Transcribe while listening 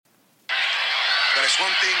But there's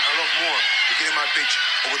one thing I love more than getting my pitch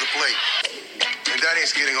over the plate. And that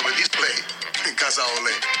is getting over this plate in Casa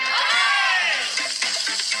Ole.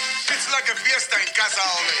 It's like a fiesta in Casa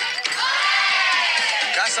Ole.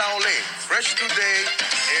 Casa Ole, fresh today,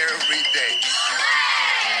 every day.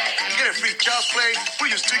 You get a free child's play,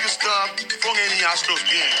 put your sticker stuff from any Astros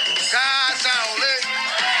game. Casa Ole,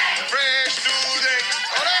 fresh today,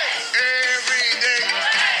 ole, every day.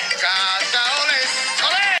 Casa Ole,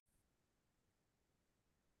 ole.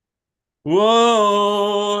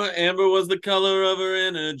 Whoa, Amber was the color of her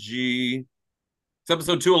energy. It's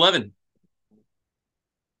episode 211.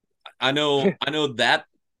 I know that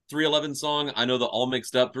 311 song. I know the All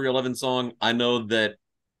Mixed Up 311 song. I know that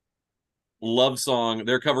Love Song,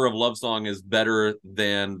 their cover of Love Song is better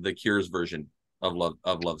than the Cure's version of Love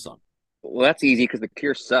Song. Well, that's easy because the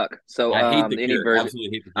Cure suck. So I hate the any Cure. version,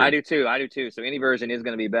 Absolutely hate the Cure. I do too. So any version is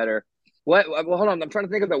going to be better. What? Well, hold on. I'm trying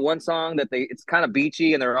to think of the one song that it's kind of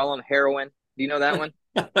beachy and they're all on heroin. Do you know that one?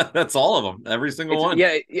 That's all of them. Every single one.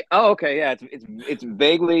 Yeah. Oh, okay. Yeah. It's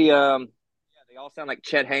vaguely. Yeah, they all sound like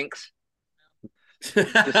Chet Hanks.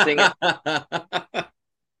 Just singing.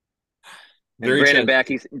 Brandon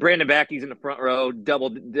Backey's in the front row,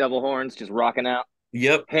 double horns, just rocking out.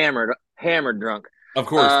 Yep. Hammered drunk. Of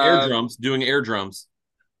course, air drums, doing air drums.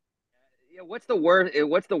 Yeah, what's the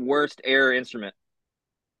worst air instrument?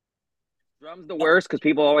 Drums the worst because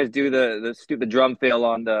people always do the stupid drum fill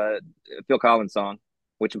on the Phil Collins song,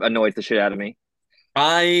 which annoys the shit out of me.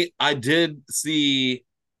 I did see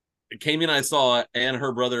Kami and I saw, and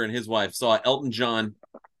her brother and his wife saw Elton John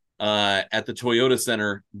at the Toyota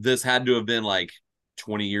Center. This had to have been like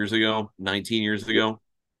 20 years ago, 19 years ago.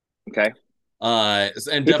 Okay.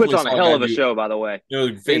 And he puts on a hell of a show, by the way.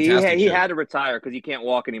 Fantastic. He had to retire because he can't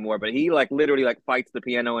walk anymore, but he literally fights the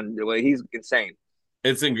piano and he's insane.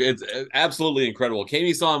 It's absolutely incredible.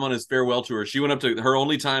 Kami saw him on his farewell tour. She went up to her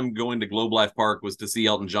only time going to Globe Life Park was to see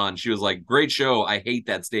Elton John. She was like, "Great show. I hate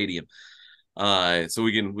that stadium." So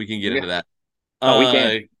we can get into that. Oh, we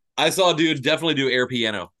can. I saw a dude definitely do air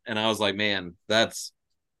piano, and I was like, "Man, that's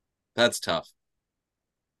tough."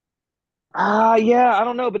 Yeah, I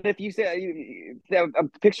don't know, but if you say I'm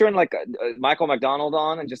picturing Michael McDonald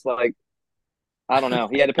on and just I don't know.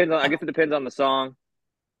 Yeah, I guess it depends on the song.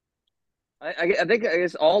 I think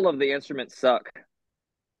all of the instruments suck.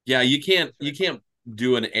 Yeah, you can't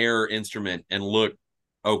do an air instrument and look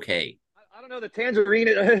okay. I don't know, the tangerine.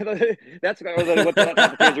 That's what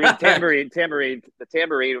the tangerine. Tambourine. The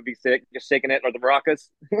tambourine would be sick. Just shaking it, or the maracas.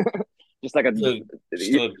 Just like a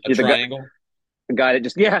triangle. A guy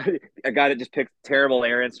that just picks terrible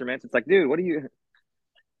air instruments. It's like, dude, what are you?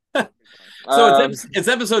 So it's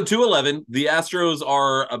episode 211. The Astros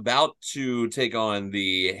are about to take on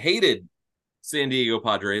the hated San Diego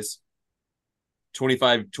Padres.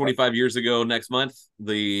 25 years ago next month,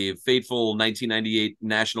 the fateful 1998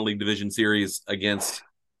 National League Division Series against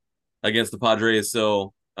the Padres.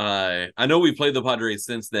 So I know we played the Padres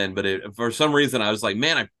since then, but for some reason I was like,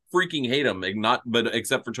 man, I freaking hate them.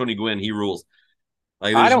 Except for Tony Gwynn, he rules.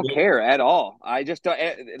 I don't care at all. I just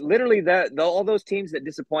literally all those teams that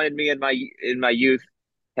disappointed me in my youth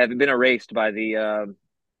have been erased by the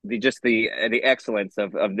excellence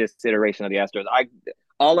of this iteration of the Astros.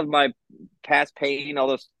 All of my past pain, all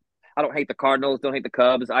those. I don't hate the Cardinals, don't hate the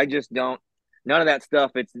Cubs. I just don't. None of that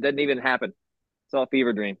stuff. It doesn't even happen. It's all a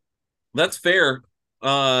fever dream. That's fair.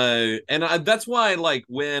 That's why,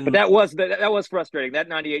 when. But that was frustrating. That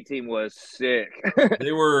 '98 team was sick.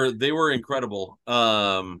 they were incredible.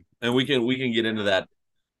 And we can get into that.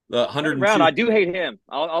 The 102. Brown, I do hate him.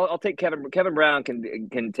 I'll take Kevin Brown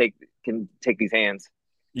can take these hands.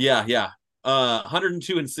 Yeah.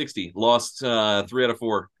 102-60, lost 3 out of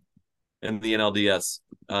 4 in the NLDS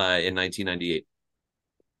in 1998.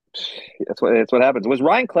 That's what happens. Was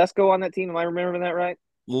Ryan Klesko on that team? Am I remembering that right?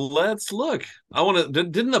 Let's look. I want to.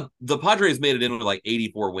 Didn't the Padres made it in with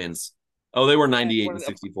 84 wins? Oh, they were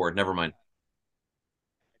 98-64. Never mind.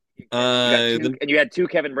 And you had 2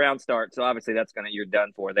 Kevin Brown starts, so obviously you're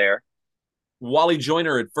done for there. Wally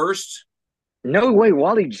Joyner at first. No way,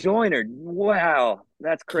 Wally Joyner. Wow,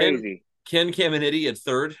 that's crazy. Ken Caminiti at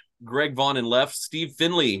third, Greg Vaughn in left, Steve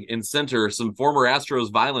Finley in center, some former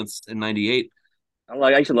Astros violence in 98.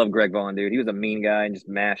 I used to love Greg Vaughn, dude. He was a mean guy and just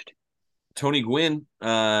mashed. Tony Gwynn,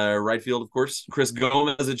 right field, of course. Chris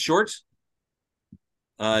Gomez at short.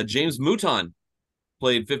 James Mouton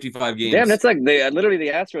played 55 games. Damn, that's literally the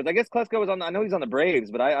Astros. I guess Klesko was on. I know he's on the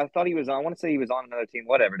Braves, but I thought he was on. I want to say he was on another team.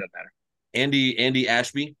 Whatever, doesn't matter. Andy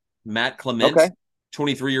Ashby, Matt Clement, okay.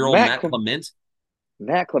 23-year-old Matt Clement.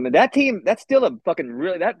 Matt Clement. That team, that's still a fucking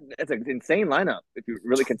really that's an insane lineup if you're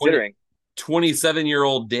really considering.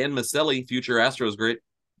 27-year-old Dan Maselli, future Astros great.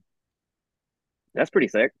 That's pretty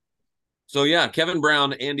sick. So yeah, Kevin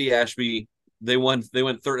Brown, Andy Ashby, they went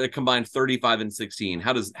they combined 35 and 16.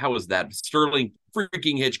 How is that? Sterling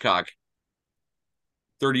freaking Hitchcock,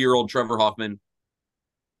 30-year-old Trevor Hoffman.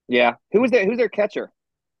 Yeah. Who's their catcher?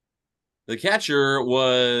 The catcher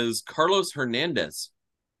was Carlos Hernandez.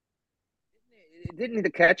 Didn't the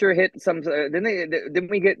catcher hit some? Didn't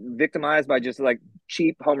we get victimized by just like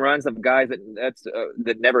cheap home runs of guys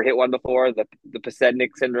that never hit one before? The Pasednik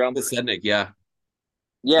syndrome. The Sednick, yeah.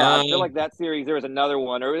 Yeah, I feel like that series. There was another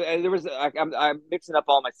one, or there was. I'm mixing up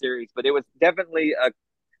all my series, but it was definitely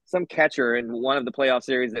some catcher in one of the playoff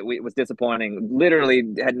series that was disappointing. Literally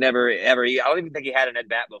had never ever. I don't even think he had an at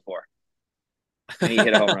bat before, and he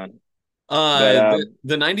hit a home run. But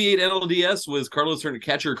the 98 NLDS was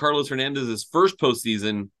catcher Carlos Hernandez's first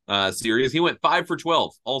postseason series. He went 5 for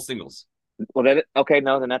 12, all singles. well, then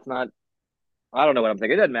that's not. I don't know what I'm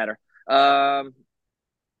thinking. It doesn't matter. Team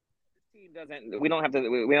doesn't. We don't have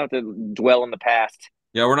to dwell on the past.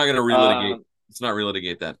 Yeah, we're not going to relitigate. Let's not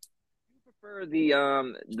relitigate that. I prefer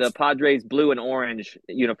the Padres blue and orange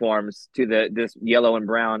uniforms to this yellow and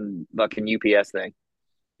brown fucking UPS thing.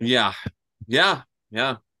 Yeah.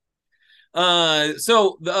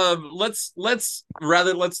 So let's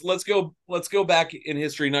go back in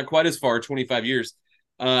history, not quite as far, 25 years.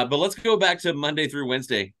 But let's go back to Monday through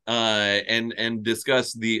Wednesday, and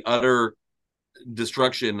discuss the utter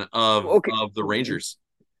destruction of the Rangers.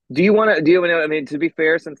 Do you want to? I mean, to be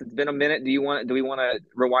fair, since it's been a minute, do we want to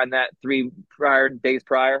rewind that 3 days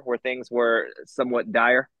prior where things were somewhat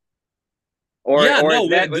dire? Or is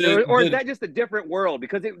that just a different world?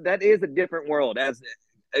 Because that is a different world.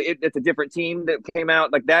 It's a different team that came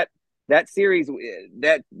out like that series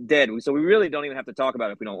that dead. So we really don't even have to talk about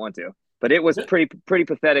it if we don't want to. But it was pretty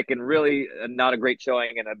pathetic and really not a great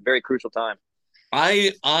showing in a very crucial time.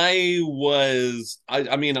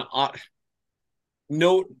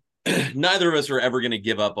 No, neither of us are ever going to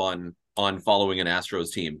give up on following an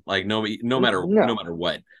Astros team. Like no matter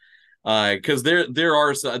what. Because there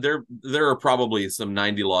are probably some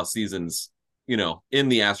 90 loss seasons, in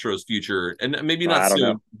the Astros future, and maybe not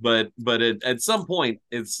soon, but at some point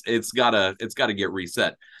it's gotta get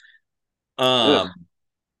reset.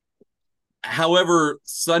 However,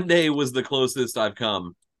 Sunday was the closest I've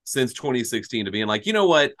come since 2016 to being like, you know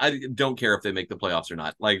what, I don't care if they make the playoffs or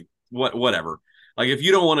not. Like whatever. Like if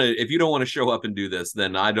you don't want to show up and do this,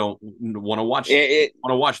 then I don't want to watch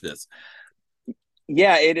this.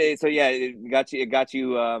 Yeah, it is. So yeah, it got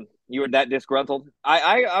you. You were that disgruntled.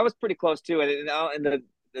 I was pretty close too, and the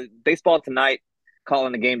baseball tonight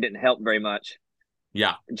calling the game didn't help very much.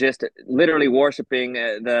 Yeah, just literally worshiping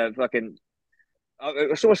the fucking.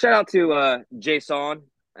 So shout out to Jason.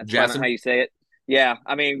 That's kind of how you say it. Yeah,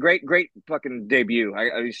 I mean, great fucking debut.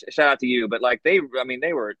 I shout out to you, but like they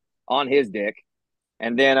were on his dick,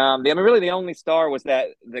 and then really the only star was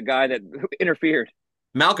the guy that interfered.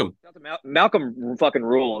 Malcolm fucking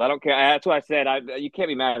ruled. I don't care. That's what I said. You can't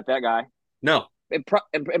be mad at that guy. No. And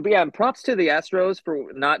props to the Astros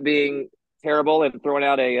for not being terrible and throwing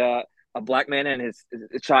out a black man and his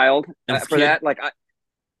child for that. Like,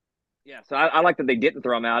 so I like that they didn't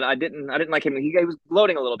throw him out. I didn't like him. He was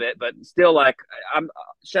gloating a little bit, but still, like,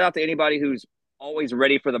 shout out to anybody who's always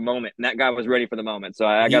ready for the moment, and that guy was ready for the moment. So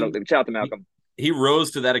I got to shout out to Malcolm. He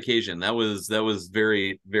rose to that occasion. That was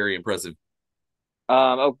very, very impressive.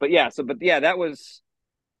 That was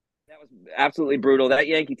absolutely brutal. That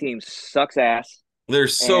Yankee team sucks ass. They're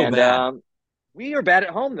so bad. We are bad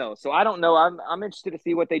at home though, so I don't know. I'm interested to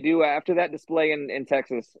see what they do after that display in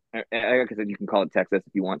Texas. Like I said, you can call it Texas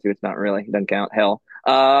if you want to. It's not really. It doesn't count. Hell,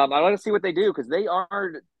 I want to see what they do because they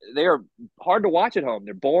are hard to watch at home.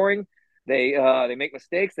 They're boring. They make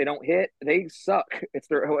mistakes. They don't hit. They suck. It's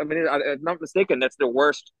their. I mean, if I'm not mistaken, that's their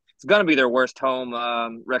worst. It's gonna be their worst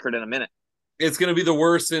home record in a minute. It's going to be the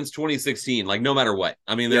worst since 2016, like no matter what.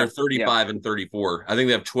 I mean, they're 35 and 34. I think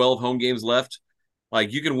they have 12 home games left.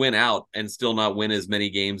 Like you can win out and still not win as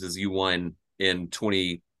many games as you won in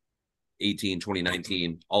 2018,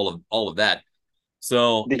 2019, all of that.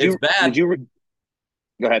 So it's bad. Go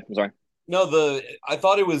ahead. I'm sorry. No, I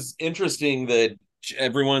thought it was interesting that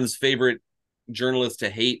everyone's favorite journalist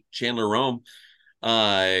to hate, Chandler Rome,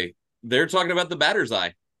 they're talking about the batter's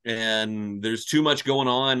eye. And there's too much going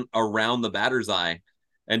on around the batter's eye.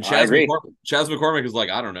 And Chaz McCormick is like,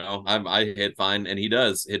 I don't know. I hit fine, and he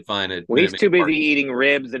does hit fine. He's too busy eating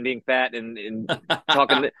ribs and being fat and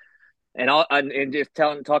talking and just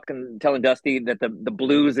telling Dusty that the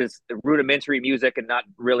blues is rudimentary music and not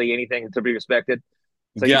really anything to be respected.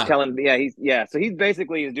 So he's Yeah. telling, so he's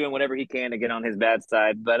basically is doing whatever he can to get on his bad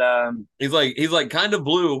side. But He's like kind of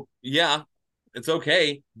blue. Yeah, it's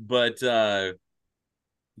okay, but what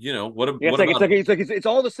about it's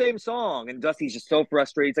all the same song, and Dusty's just so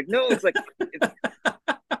frustrated. He's like, no, it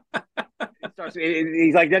starts.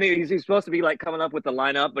 He's like, then he's supposed to be like coming up with the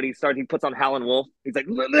lineup, but he puts on Howlin' Wolf. He's like,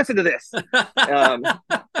 listen to this.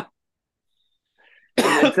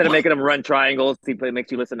 Instead of making him run triangles, he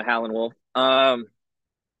makes you listen to Howlin' Wolf. I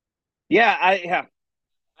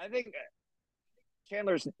think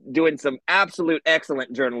Chandler's doing some absolute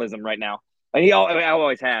excellent journalism right now. He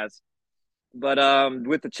always has. But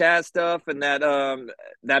with the Chaz stuff and that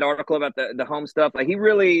article about the home stuff, like he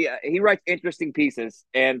writes interesting pieces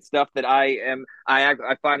and stuff that I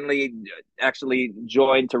finally actually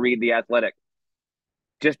joined to read The Athletic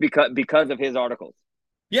just because of his articles.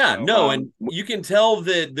 Yeah, So, no, and you can tell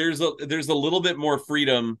that there's a little bit more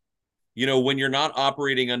freedom, when you're not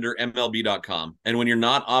operating under MLB.com and when you're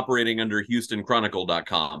not operating under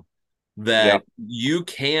HoustonChronicle.com, yeah. that you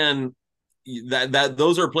can that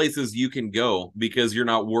those are places you can go because you're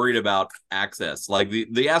not worried about access. Like the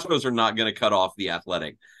Astros are not going to cut off The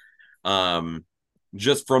Athletic,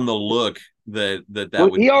 just from the look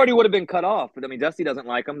He already would have been cut off. But I mean, Dusty doesn't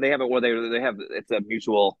like him. They have it where they have it's a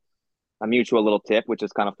mutual little tip, which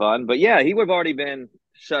is kind of fun. But yeah, he would have already been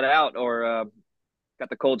shut out or got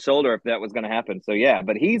the cold shoulder if that was going to happen. So yeah,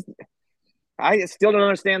 but I still don't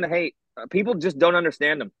understand the hate. People just don't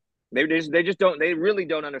understand him. They just don't. They really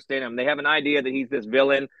don't understand him. They have an idea that he's this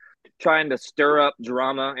villain trying to stir up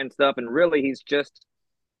drama and stuff, and really he's just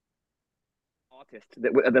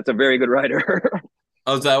autist. That's a very good writer.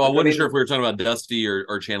 I wasn't sure if we were talking about Dusty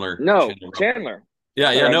or Chandler. No, Chandler.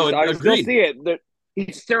 Yeah, no, I still agreed. see it.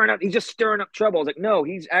 He's just stirring up trouble. I was like, no,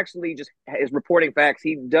 he's actually just is reporting facts.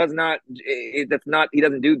 He does not. He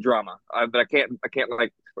doesn't do drama. But I can't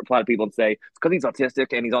like reply to people and say it's because he's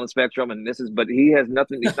autistic and he's on the spectrum and this is. But he has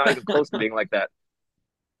nothing. He's not even close to being like that.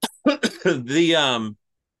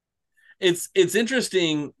 It's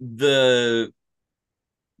interesting but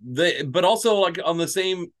also like in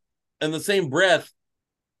the same breath.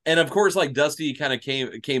 And of course, like Dusty kind of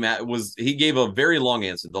he gave a very long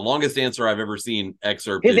answer, the longest answer I've ever seen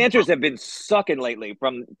excerpted. His answers have been sucking lately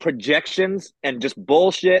from projections and just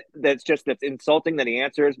bullshit. That's insulting that he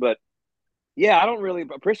answers. But yeah, I don't really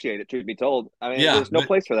appreciate it, truth be told. I mean, there's no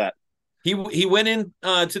place for that. He went in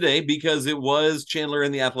today because it was Chandler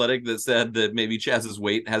in The Athletic that said that maybe Chaz's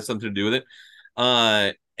weight has something to do with it.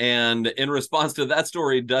 And in response to that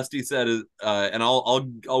story, Dusty said, and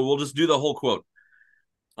we'll just do the whole quote.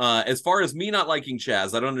 As far as me not liking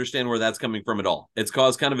Chaz, I don't understand where that's coming from at all. It's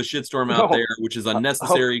caused kind of a shitstorm out there, which is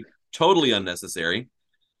unnecessary, totally unnecessary.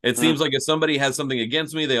 It seems like if somebody has something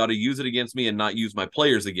against me, they ought to use it against me and not use my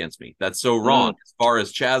players against me. That's so wrong. As far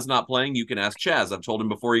as Chaz not playing, you can ask Chaz. I've told him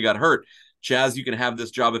before he got hurt, Chaz, you can have this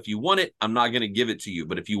job if you want it. I'm not going to give it to you.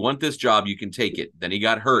 But if you want this job, you can take it. Then he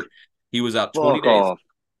got hurt. He was out 20 days.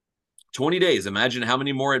 20 days. Imagine how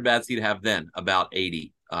many more at-bats he'd have then. About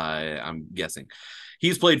 80, I'm guessing.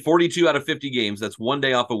 He's played 42 out of 50 games. That's one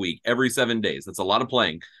day off a week, every 7 days. That's a lot of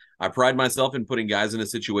playing. I pride myself in putting guys in a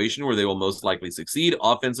situation where they will most likely succeed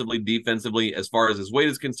offensively, defensively. As far as his weight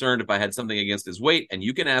is concerned, if I had something against his weight, and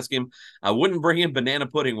you can ask him, I wouldn't bring him banana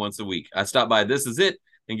pudding once a week. I stop by This Is It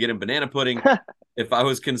and get him banana pudding. If I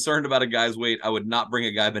was concerned about a guy's weight, I would not bring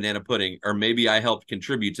a guy banana pudding, or maybe I helped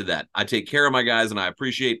contribute to that. I take care of my guys, and I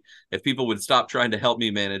appreciate if people would stop trying to help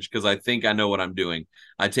me manage because I think I know what I'm doing.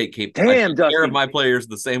 I take care of my players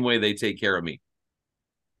the same way they take care of me.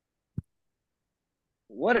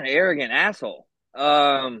 What an arrogant asshole.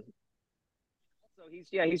 So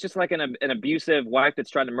he's just like an abusive wife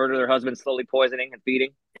that's trying to murder their husband, slowly poisoning and feeding.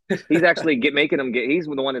 He's actually he's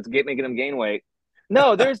the one that's making him gain weight.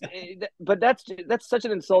 No, but that's such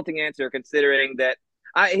an insulting answer considering that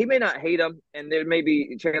he may not hate him and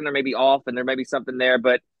Chandler may be off and there may be something there,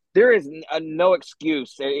 but there is no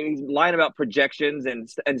excuse. He's lying about projections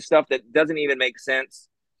and stuff that doesn't even make sense.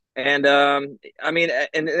 And I mean,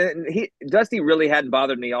 and Dusty really hadn't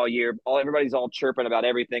bothered me all year. Everybody's all chirping about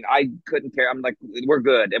everything. I couldn't care. I'm like, we're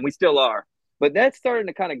good, and we still are. But that's starting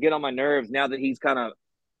to kind of get on my nerves now that he's kind of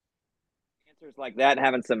answers like that,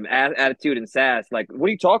 having some attitude and sass. Like, what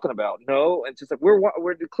are you talking about? No, it's just like we're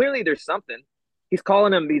clearly there's something. He's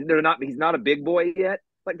calling him. He's not a big boy yet.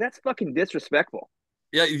 Like that's fucking disrespectful.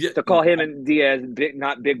 Yeah, to call him and Diaz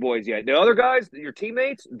not big boys yet. The other guys, your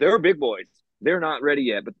teammates, they're big boys. They're not ready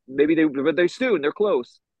yet, but maybe they soon. They're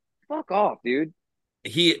close. Fuck off, dude.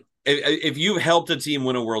 If you've helped a team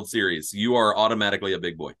win a World Series, you are automatically a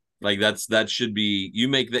big boy. Like that should be you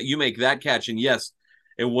make that catch. And yes,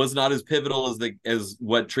 It was not as pivotal as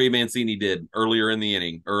what Trey Mancini did earlier in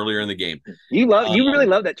the game. You really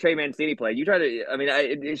love that Trey Mancini play. You try to, I mean,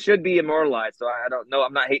 it should be immortalized. So I don't know.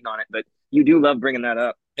 I'm not hating on it, but you do love bringing that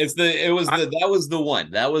up. That was the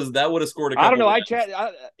one that would have scored a couple. I don't know. I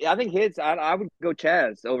think I would go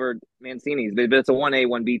Chaz over Mancini's, but it's a 1A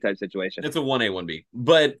 1B type situation. It's a 1A 1B,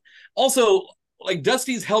 but also like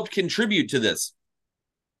Dusty's helped contribute to this.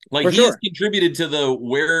 Like For he sure. has contributed to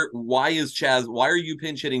why is Chaz? Why are you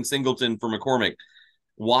pinch hitting Singleton for McCormick?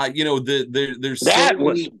 Why there's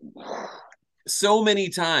so many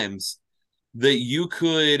times that you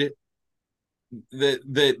could that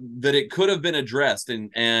it could have been addressed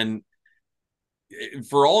and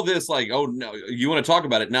for all this, like, oh no, you want to talk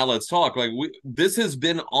about it now? Let's talk. Like this has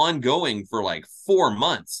been ongoing for like 4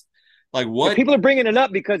 months. Like what? Yeah, people are bringing it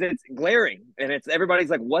up because it's glaring and it's everybody's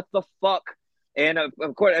like, what the fuck? And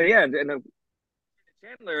of course, yeah, and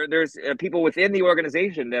Chandler, there's people within the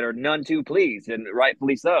organization that are none too pleased, and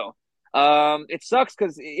rightfully so. It sucks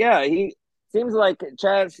because he seems like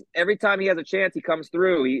Chaz. Every time he has a chance, he comes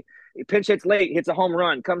through. He pinch hits late, hits a home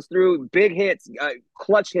run, comes through, big hits,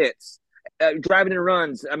 clutch hits, driving in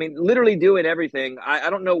runs. I mean, literally doing everything. I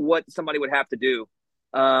don't know what somebody would have to do.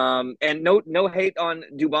 And no hate on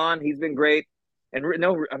Dubon. He's been great. And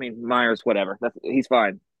I mean, Myers, whatever. He's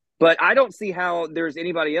fine. But I don't see how there's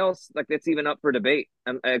anybody else like that's even up for debate,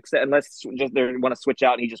 except unless just they want to switch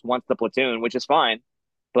out and he just wants the platoon, which is fine.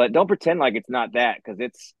 But don't pretend like it's not that because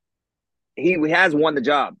he has won the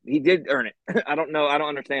job. He did earn it. I don't know. I don't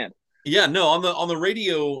understand. Yeah, no, on the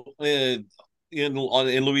radio in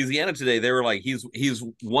Louisiana today, they were like, he's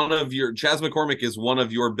one of your Chaz McCormick is one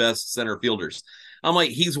of your best center fielders. I'm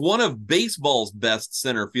like, he's one of baseball's best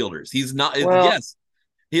center fielders. He's not. Well, yes,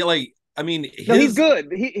 he like. I mean, he's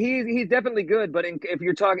good. He's definitely good. But if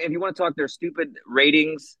you want to talk their stupid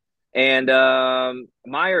ratings, and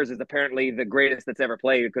Myers is apparently the greatest that's ever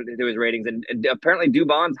played because to his ratings, and apparently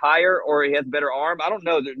Dubon's higher or he has better arm. I don't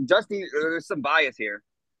know. Dusty, there's some bias here,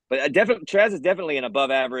 but Chaz is definitely an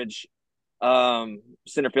above average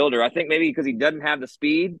center fielder. I think maybe because he doesn't have the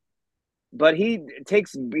speed, but he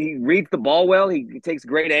reads the ball well. He takes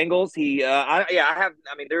great angles.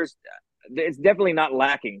 It's definitely not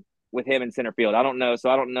lacking with him in center field. I don't know. So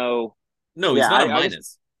I don't know. No, he's not a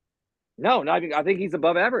minus. No, I think he's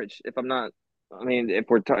above average. If I'm not, I mean, if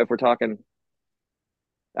we're talking,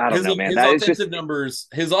 I don't know, man.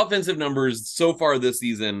 His offensive numbers so far this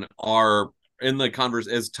season are in the converse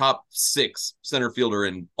as top 6 center fielder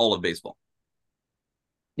in all of baseball.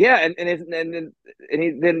 Yeah, then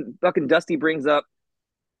fucking Dusty brings up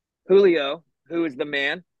Julio, who is the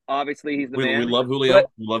man. Obviously, he's the man. We love Julio.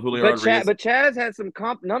 We love Julio. But Chaz has some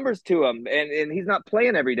comp numbers to him, and he's not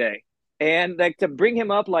playing every day. And like to bring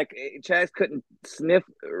him up, like Chaz couldn't sniff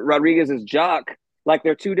Rodriguez's jock, like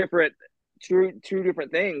they're two different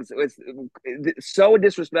things. It's so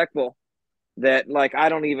disrespectful that like I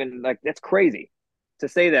don't even like. That's crazy to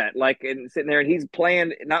say that. Like and sitting there, and he's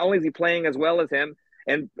playing. Not only is he playing as well as him,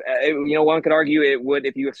 and one could argue it would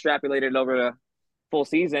if you extrapolated it over the full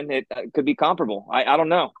season, it could be comparable. I don't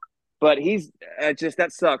know, but he's just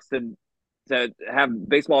that sucks to have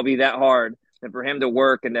baseball be that hard and for him to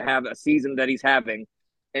work and to have a season that he's having,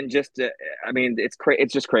 and just I mean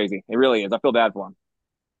it's just crazy. It really is. I feel bad for him.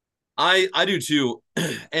 I do too,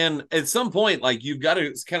 and at some point, like you've got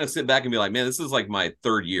to kind of sit back and be like, man, this is like my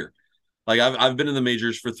 3rd year. Like I've been in the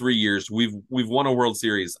majors for 3 years. We've won a World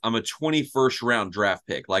Series. I'm a 21st round draft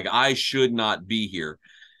pick. Like I should not be here.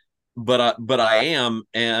 But I am,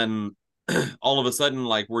 and all of a sudden,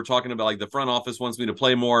 like we're talking about, like the front office wants me to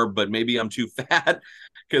play more, but maybe I'm too fat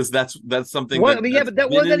because that's something. Well, but that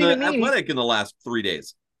wasn't even athletic in the last 3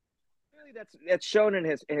 days. Really, that's shown in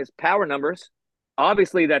his power numbers.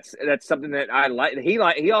 Obviously, that's something that I like.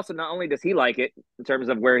 He also not only does he like it in terms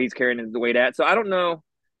of where he's carrying the weight at. So I don't know.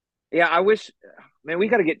 Yeah, I wish. Man, we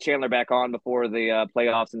got to get Chandler back on before the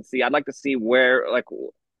playoffs and see. I'd like to see where like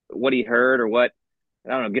what he heard or what. I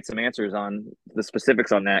don't know, get some answers on the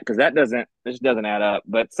specifics on that because this doesn't add up.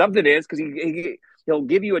 But something is because he'll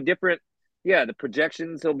give you a different, the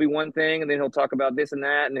projections. He'll be one thing, and then he'll talk about this and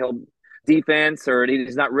that, and he'll defense or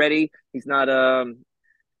he's not ready. He's not.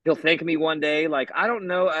 He'll thank me one day. Like I don't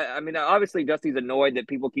know. I mean, obviously Dusty's annoyed that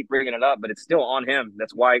people keep bringing it up, but it's still on him.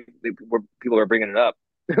 That's why people are bringing it up.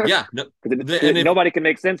 Yeah, nobody can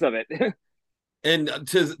make sense of it. And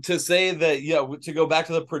to say that, to go back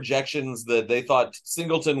to the projections that they thought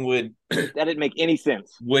Singleton would that didn't make any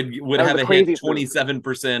sense. Would have a hit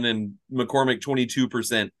 27% and McCormick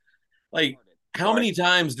 22%. Like how many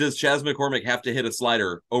times does Chaz McCormick have to hit a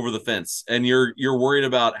slider over the fence? And you're worried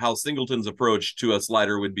about how Singleton's approach to a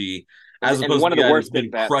slider would be. as and opposed one to of the the guy that's worst been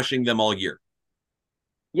at bat. crushing them all year.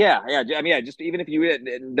 Yeah, yeah. I mean, yeah. Just even if you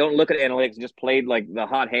don't look at analytics, just played like the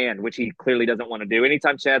hot hand, which he clearly doesn't want to do.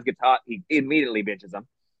 Anytime Chaz gets hot, he immediately benches him.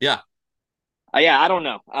 Yeah. Yeah, I don't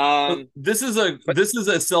know. This is But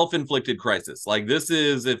a self-inflicted crisis. Like this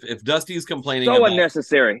is if Dusty's complaining so about,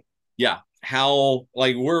 unnecessary. yeah, how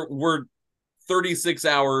like we're 36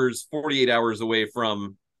 hours, 48 hours away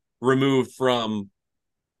from removed from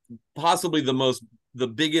possibly the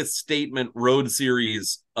biggest statement road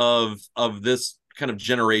series of this kind of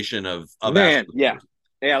generation of Man, yeah. Astros.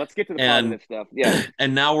 Yeah, let's get to the And positive stuff. Yeah.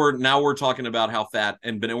 and now we're talking about how fat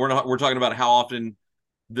and we're talking about how often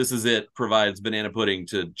This Is It provides banana pudding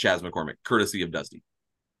to Chas McCormick, courtesy of Dusty.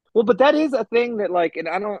 Well, but that is a thing that like, and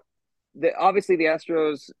I don't. Obviously, the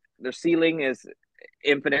Astros, their ceiling is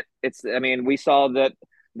infinite. It's. I mean, we saw that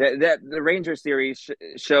the Rangers series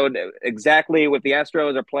showed exactly what the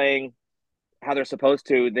Astros are playing, how they're supposed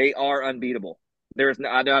to. They are unbeatable. There's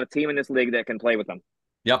not a team in this league that can play with them.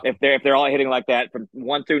 Yep. If they're all hitting like that from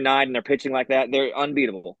 1 through 9 and they're pitching like that, they're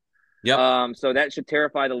unbeatable. Yep. So that should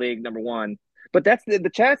terrify the league, number one. But that's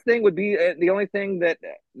the Chats thing would be the only thing that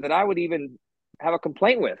I would even have a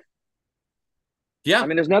complaint with. Yeah. I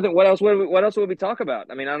mean, there's nothing. What else would we talk about?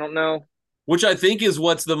 I mean, I don't know. Which I think is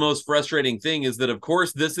what's the most frustrating thing is that, of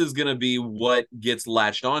course, this is going to be what gets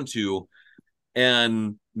latched onto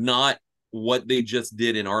and not what they just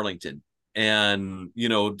did in Arlington. And,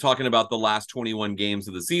 talking about the last 21 games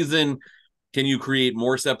of the season, can you create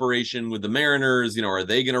more separation with the Mariners? Are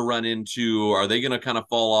they going to kind of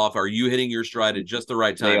fall off? Are you hitting your stride at just the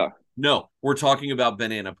right time? They are. No, we're talking about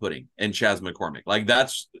banana pudding and Chas McCormick. Like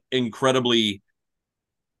that's incredibly,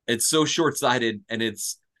 it's so short-sighted and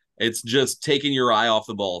it's just taking your eye off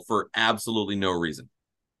the ball for absolutely no reason.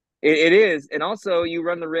 It is, and also you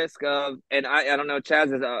run the risk of, and I don't know.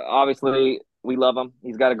 Chaz is obviously we love him.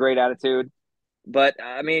 He's got a great attitude, but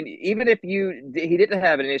I mean, even if he didn't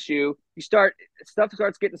have an issue, stuff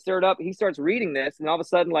starts getting stirred up. He starts reading this, and all of a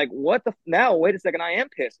sudden, like, what the now? Wait a second, I am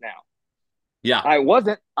pissed now. Yeah, I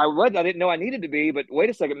wasn't. I didn't know I needed to be, but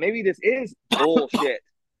wait a second, maybe this is bullshit.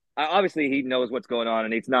 Obviously, he knows what's going on,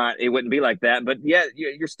 and it wouldn't be like that. But yeah,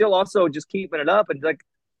 you're still also just keeping it up, and like,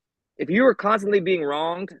 if you were constantly being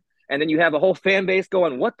wronged. And then you have a whole fan base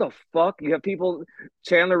going, what the fuck? You have people,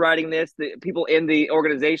 Chandler writing this, the people in the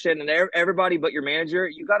organization and everybody but your manager.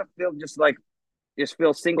 You got to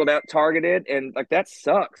feel singled out, targeted. And like, that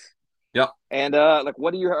sucks. yeah. And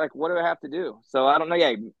what do I have to do? So I don't know.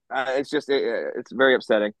 Yeah. It's very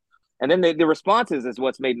upsetting. And then the responses is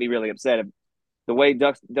what's made me really upset. The way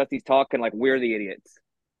Dusty's talking, like we're the idiots.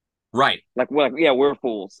 Right. Like, well, yeah, we're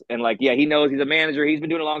fools. And like, yeah, he knows he's a manager. He's been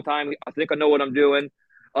doing it a long time. I think I know what I'm doing.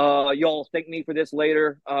 Y'all thank me for this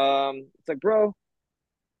later. It's like, bro,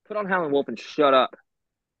 put on Howlin' Wolf and shut up.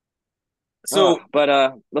 So,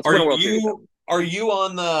 let's win a World Series. Are you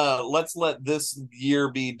on the let's let this year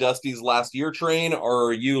be Dusty's last year train, or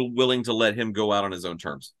are you willing to let him go out on his own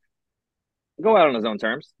terms? Go out on his own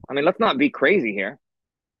terms. I mean, let's not be crazy here.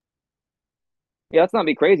 Yeah, let's not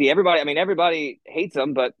be crazy. Everybody hates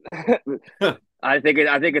him, but I think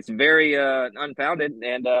it's very unfounded.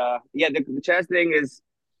 And the Chaz thing is.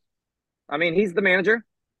 I mean, he's the manager.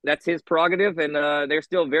 That's his prerogative, and they're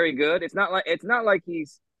still very good. It's not like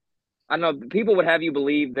he's. I don't know. People would have you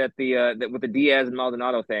believe that that with the Diaz and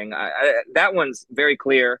Maldonado thing, that one's very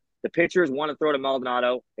clear. The pitchers want to throw to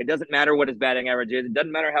Maldonado. It doesn't matter what his batting average is. It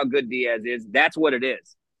doesn't matter how good Diaz is. That's what it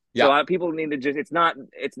is. Yeah. So people need to just. It's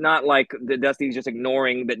not like the Dusty's just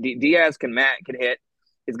ignoring that Diaz can hit.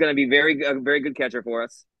 Is going to be a very good catcher for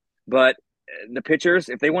us, but. The pitchers,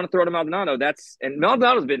 if they want to throw to Maldonado, and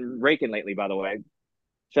Maldonado's been raking lately, by the way.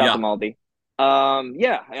 Shout out to Maldi.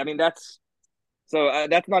 I mean, that's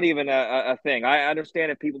not even a thing. I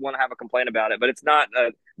understand if people want to have a complaint about it, but it's not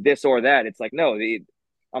this or that. It's like, no,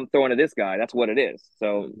 I'm throwing to this guy. That's what it is.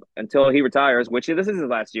 So until he retires, which this is his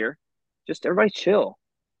last year, just everybody chill.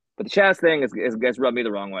 But the Chaz thing has rubbed me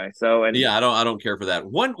the wrong way. So yeah, I don't care for that.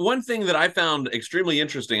 One thing that I found extremely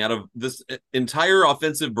interesting out of this entire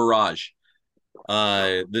offensive barrage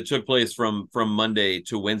that took place from Monday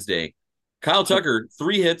to Wednesday. Kyle Tucker,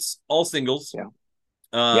 3 hits, all singles.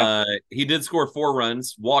 Yeah. He did score 4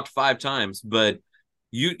 runs, walked 5 times, but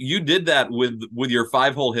you did that with your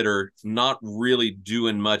 5-hole hitter not really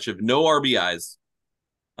doing much of no RBIs.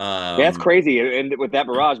 That's crazy, and with that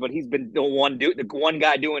barrage, but he's been the one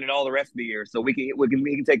guy doing it all the rest of the year, so we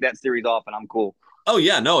can take that series off, and I'm cool. Oh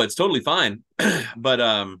yeah, no, it's totally fine, but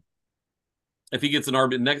if he gets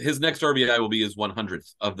his next RBI will be his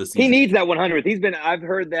 100th of the season. He needs that 100th. I've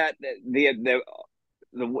heard that the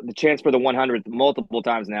chance for the 100th multiple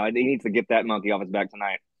times now. He needs to get that monkey off his back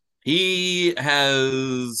tonight. He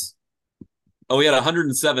has. Oh, he had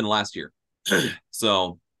 107 last year.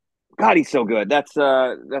 So God, he's so good. That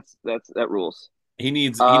rules. he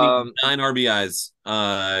needs Um, 9 RBIs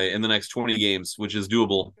in the next 20 games, which is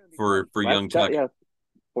doable for that's young Tuck. yeah,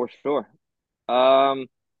 for sure. Um,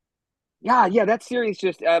 yeah, that series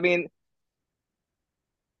just. I mean,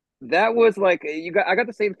 that was like you got. I got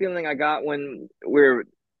the same feeling I got when we were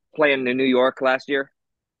playing in New York last year,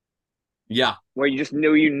 Yeah. where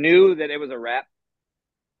you knew that it was a wrap.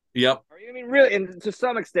 Yep. I mean, really, and to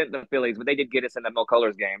some extent the Phillies, but they did get us in the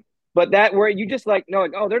McCullers game. But that where you just like no,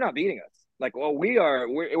 like, oh, they're not beating us. Like, well,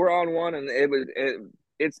 we're on one, and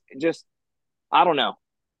it's just I don't know.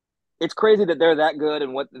 It's crazy that they're that good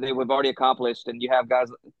and what they've already accomplished, and you have guys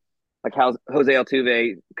like Jose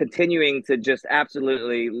Altuve continuing to just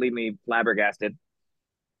absolutely leave me flabbergasted.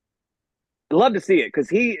 I love to see it because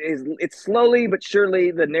he is. It's slowly but surely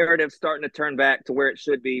the narrative starting to turn back to where it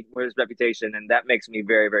should be for his reputation, and that makes me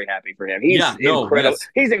very, very happy for him. He's Yeah. No. incredible. Yes.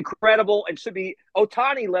 He's incredible and should be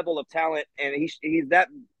Otani level of talent, and he's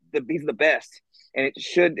the best, and it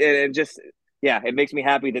should and just yeah, it makes me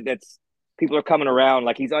happy that's people are coming around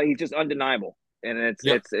like he's just undeniable, and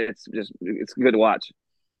Yep. it's good to watch.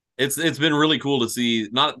 It's been really cool to see.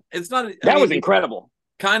 Not. It's not. I That mean, was it's incredible.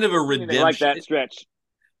 kind of a Anything like redemption. that stretch,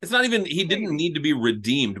 It's not even. He didn't crazy. need to be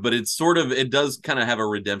redeemed, but it's sort of. It does kind of have a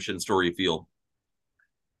redemption story feel.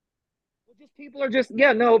 Just people are just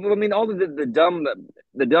yeah no I mean all the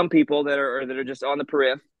dumb people that are just on the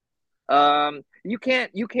periph. You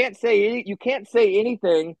can't say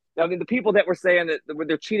anything. I mean, the people that were saying that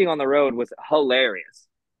they're cheating on the road was hilarious.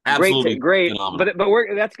 Absolutely Great, phenomenal. but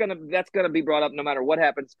we're that's gonna be brought up no matter what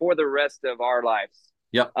happens for the rest of our lives.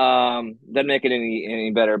 Yep. Doesn't make it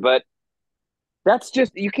any better. But that's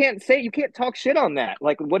just you can't talk shit on that.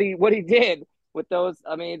 Like what he did with those.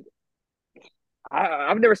 I mean,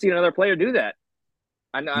 I've never seen another player do that.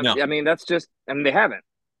 No. I mean, that's just I mean they haven't.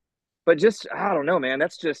 But just I don't know, man.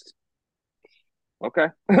 That's just okay.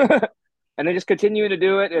 And then just continuing to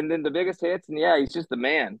do it, and then the biggest hits, and yeah, he's just the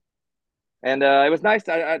man. And it was nice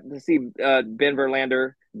to see Ben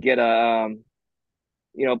Verlander get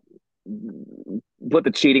you know, put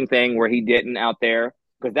the cheating thing where he didn't out there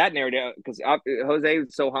because that narrative because Jose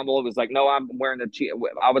was so humble. It was like, no, I'm wearing the cheat.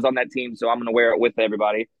 I was on that team, so I'm going to wear it with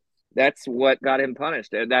everybody. That's what got him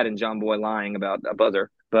punished. That and John Boy lying about a buzzer,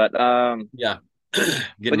 Yeah. but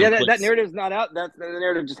Getting yeah, them that clicks. narrative's not out. That the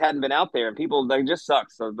narrative just hadn't been out there, and people like just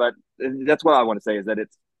sucks. So, but that's what I want to say is that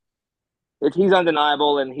it's he's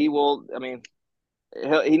undeniable, and he will. I mean,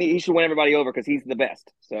 he should win everybody over because he's the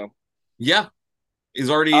best. So, Yeah. He's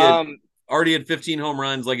um, already at 15 home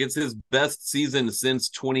runs. Like it's his best season since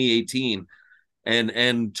 2018.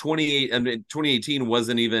 And 2018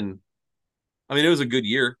 wasn't even. I mean, it was a good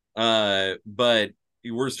year. But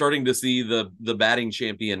we're starting to see the batting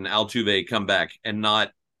champion Altuve come back and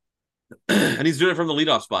not, and he's doing it from the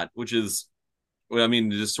leadoff spot, which is, I mean,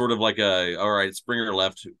 just sort of like all right, Springer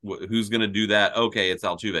left. Who's going to do that? Okay, it's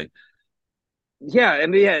Altuve. yeah, I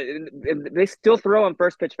mean, yeah, and they still throw him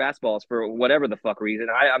first pitch fastballs for whatever the fuck reason.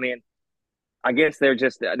 I mean, I guess they're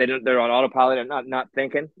on autopilot and not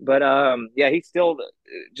thinking. But yeah, he still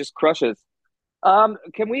just crushes.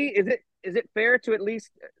 Can we? Is it fair to at least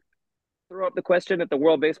throw up the question that the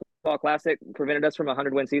World Baseball Classic prevented us from a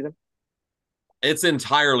 100-win season? It's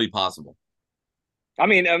entirely possible. I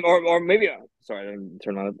mean, or maybe sorry, I didn't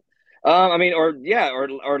turn on it. I mean, or yeah,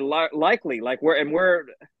 likely like we're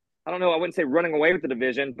I don't know. I wouldn't say running away with the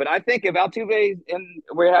division, but I think if Altuve and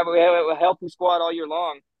we have a healthy squad all year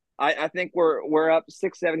long, I think we're up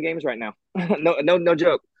 6-7 games right now. No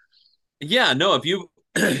joke. Yeah, no, if you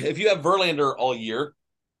if you have Verlander all year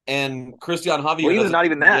and Christian Well, Javier even not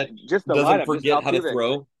even that, just the doesn't lineup, just forget how to Altuve.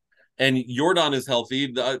 throw, and Jordan is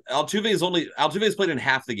healthy, Altuve's played in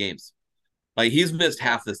half the games. Like he's missed Yeah,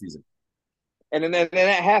 half the season. and then that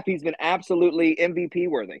half he's been absolutely MVP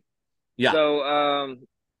worthy. Yeah, So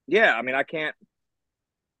yeah, I mean I can't.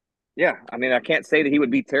 Yeah, I mean I can't say that he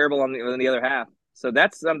would be terrible on the other half. So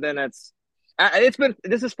that's something that's it's been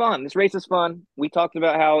this is fun. This race is fun. We talked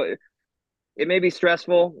about how it may be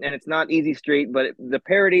stressful and it's not easy street, but the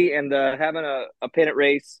parity and the having a pennant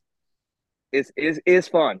race is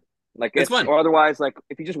fun. Like it's it's fun. or otherwise, like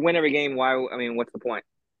if you just win every game, why? I mean, what's the point?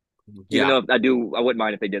 Even Yeah, though I wouldn't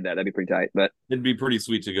mind if they did that. That'd be pretty tight. But it'd be pretty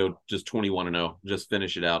sweet to go just 21-0, just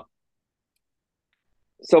finish it out.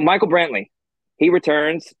 so Michael Brantley, he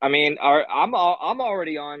returns. I mean, I'm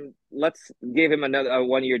already on. Let's give him another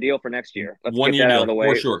 1 year deal for next year. Let's One get year that out of deal the for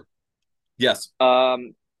way. sure. Yes.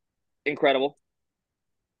 Incredible.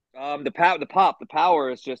 The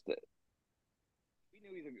power is just. We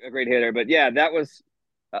knew he's a great hitter, but yeah, that was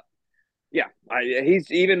Yeah, he's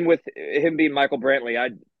even with him being Michael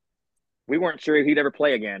Brantley. We weren't sure if he'd ever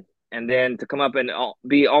play again, and then to come up and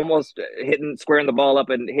be almost hitting, squaring the ball up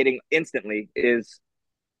and hitting instantly is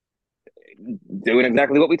doing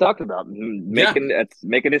exactly what we talked about, Yeah,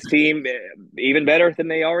 making his team even better than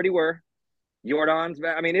they already were. Jordan's,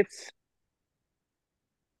 I mean, I'm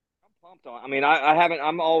pumped on. I mean, I haven't.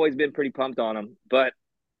 I'm always been pretty pumped on him, but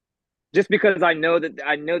just because I know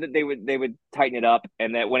that they would tighten it up,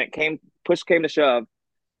 and that when push came to shove,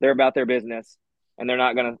 they're about their business, and they're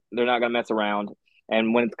not gonna mess around.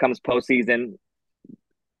 And when it comes postseason,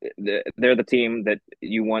 they're the team that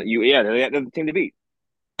you want. They're the team to beat.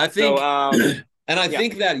 I So think, and I yeah,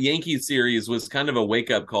 think that Yankees series was kind of a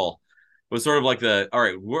wake up call. It was sort of like all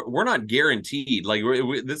right, we're not guaranteed. Like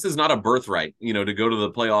this is not a birthright, to go to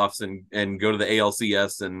the playoffs and go to the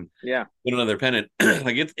ALCS and yeah, win another pennant.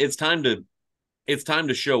 Like it's time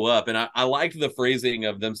to show up. And I liked the phrasing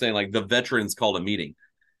of them saying like the veterans called a meeting.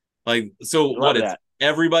 Like, so what? love It's that.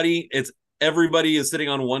 everybody. It's everybody is sitting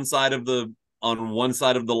on one side of the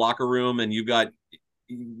locker room, and you've got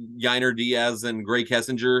Yiner Diaz and Gray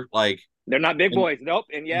Kessinger, like, They're not big and boys. Nope.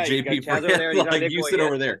 And yeah, you got JP Chaz over France, there. He's not a like big you boy. sit Yeah.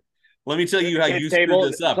 over there. Let me tell There's you the how you kids screwed table.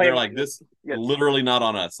 this up. Play. They're like, this Yeah. literally not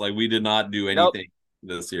on us. Like we did not do Nope. anything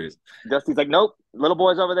this series. Dusty's like, nope. Little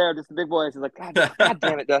boys over there, just the big boys. He's like, God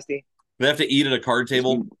damn it, Dusty. They have to eat at a card Just,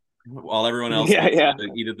 table while everyone else yeah, gets yeah, to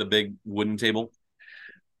eat at the big wooden table.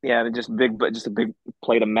 yeah. Just a big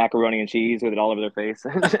plate of macaroni and cheese with it all over their face.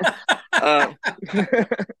 uh,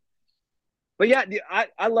 but yeah,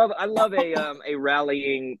 I love a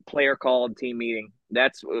rallying player called team meeting.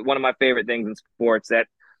 That's one of my favorite things in sports. That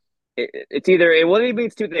it's either it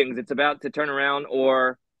means two things. It's about to turn around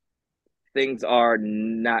or things are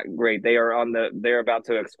not great. They're about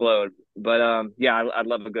to explode. But yeah, I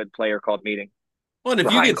love a good player called meeting Well, and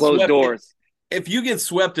if you behind get closed swept, doors. if you get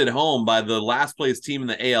swept at home by the last place team in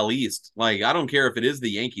the AL East, like I don't care if it is the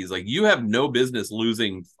Yankees, like you have no business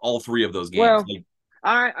losing all three of those games. Well, Like,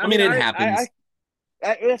 I I mean, mean, it happens.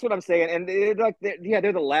 that's what I'm saying. And they're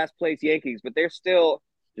the last place Yankees, but they're still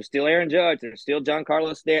Aaron Judge. They're still John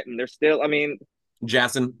Carlos Stanton. They're still. I mean,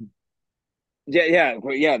 Jason, yeah,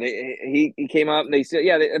 yeah. He came up and they still.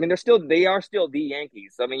 Yeah, I mean, they are still the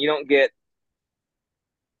Yankees. I mean, you don't get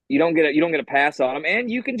a pass on them, and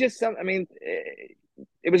you can just. I mean,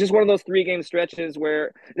 it was just one of those 3 game stretches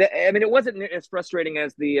where I mean, it wasn't as frustrating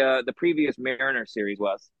as the previous Mariner series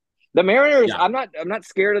was. The Mariners, yeah, I'm not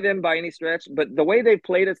scared of them by any stretch, but the way they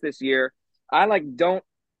played us this year, I like don't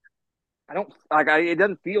I don't like it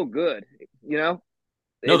doesn't feel good, you know.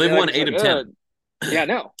 no, they've Like won it's eight like of ten. yeah,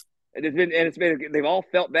 no, it's been they've all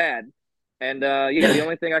felt bad, and yeah, the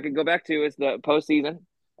only thing I could go back to is the postseason,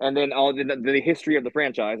 and then all the history of the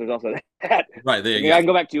franchise. There's also that. Right there, I mean, I yeah, can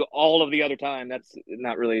go back to all of the other time. That's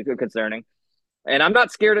not really too concerning. And I'm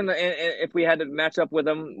not scared if we had to match up with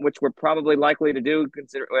them, which we're probably likely to do,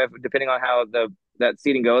 depending on how that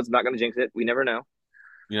seating goes. I'm not going to jinx it. We never know.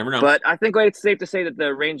 you never know. But I think it's safe to say that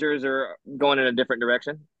the Rangers are going in a different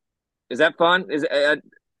direction. Is that fun? Is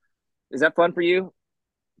that fun for you?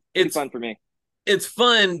 Pretty It's fun for me. it's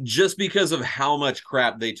fun just because of how much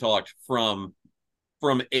crap they talked from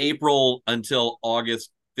April until August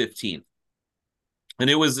 15th. And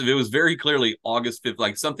it was very clearly August 5th.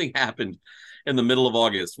 Like something happened in the middle of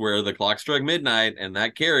August where the clock struck midnight and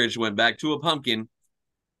that carriage went back to a pumpkin.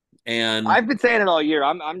 And I've been saying it all year.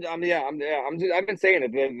 I've been saying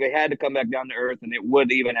it. They had to come back down to earth, and it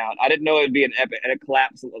would even out. I didn't know it would be an epic and a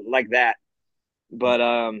collapse like that, but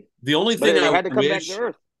the only but thing they I had to come back to wish,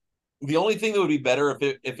 earth. the only thing that would be better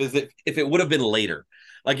if it would have been later,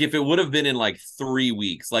 like if it would have been in like 3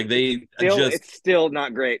 weeks, like they just It's still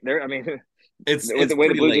not great. I mean, it's with it's the way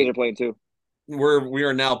the pretty Blue Jays late. are playing too. We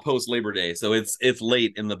are now post Labor Day, so it's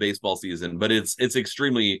late in the baseball season, but it's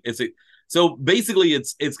extremely so basically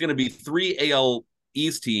it's going to be 3 AL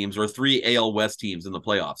East teams or 3 AL West teams in the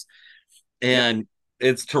playoffs, Yep. and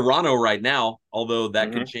it's Toronto right now, although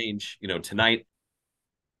that could Hmm. change, tonight.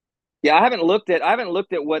 Yeah, I haven't looked at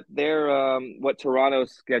what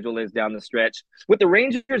Toronto's schedule is down the stretch with the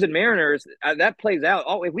Rangers and Mariners. That plays out.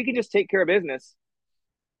 Oh, if we can just take care of business,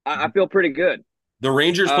 I feel pretty good. The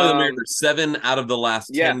Rangers play the Um, Mariners 7 out of the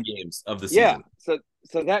last yeah, 10 games of the yeah. season.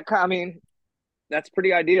 So I mean, that's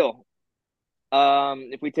pretty ideal.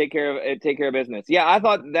 If we take care of business. Yeah, I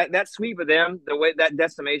thought that sweep of them, the way that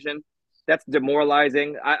decimation, that's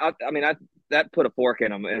demoralizing. I mean, that put a fork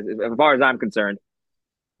in them as far as I'm concerned.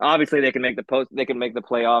 Obviously, they can make the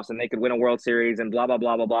playoffs, and they could win a World Series, and blah blah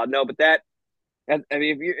blah blah blah. No, but I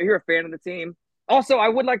mean, if you're a fan of the team, also, I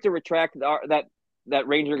would like to retract that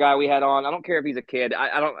Ranger guy we had on. I don't care if he's a kid.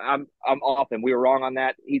 I don't. I'm off him. We were wrong on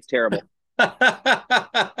that. He's terrible.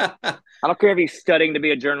 I don't care if he's studying to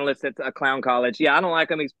be a journalist at a clown college. Yeah, I don't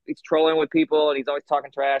like him. He's trolling with people and he's always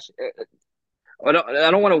talking trash. I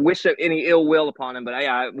don't want to wish any ill will upon him, but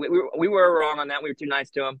yeah, we were wrong on that. We were too nice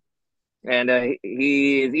to him, and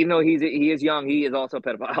he is, even though he is young, he is also a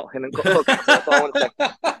pedophile and a hookup. So that's all I want to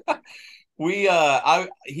say.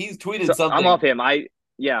 He's tweeted So I'm something. off him.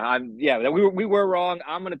 We were wrong.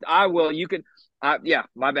 I will. You could. Yeah,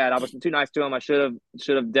 my bad. I was too nice to him. I should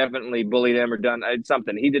have definitely bullied him or done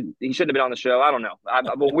something. He shouldn't have been on the show. I don't know.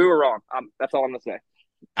 But we were wrong. That's all I'm gonna say.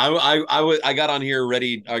 I got on here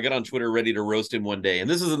ready. I got on Twitter ready to roast him one day, and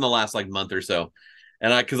this is in the last like month or so.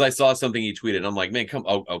 And because I saw something he tweeted, I'm like, man, come.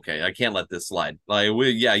 Oh, okay, I can't let this slide. Like,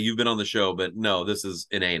 you've been on the show, but no, this is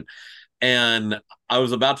inane. And I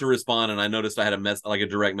was about to respond, and I noticed I had a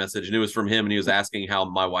direct message, and it was from him, and he was asking how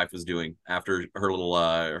my wife was doing after her little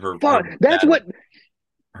Fuck. That's what.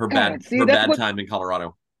 God, see, her that's bad what. time in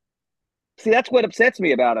Colorado. See, that's what upsets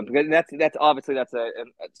me about him because that's obviously that's a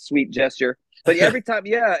sweet gesture. But every time,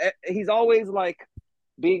 yeah, he's always like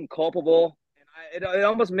being culpable. And it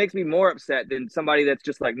almost makes me more upset than somebody that's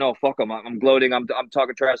just like, no, fuck him. I'm gloating. I'm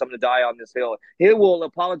talking trash. I'm gonna die on this hill. He will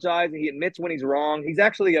apologize and he admits when he's wrong. He's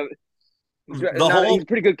actually he's The not. whole He's a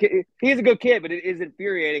pretty good kid. He's a good kid, but it is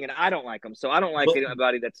infuriating, and I don't like him. So I don't like but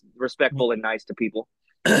anybody that's respectful and nice to people.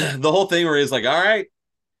 the whole thing where he's like, all right,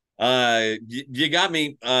 you got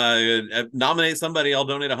me. Nominate somebody. I'll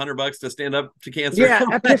donate $100 to stand up to cancer. Yeah,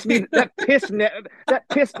 that pissed me. That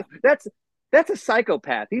pissed. That's a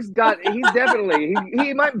psychopath. He's definitely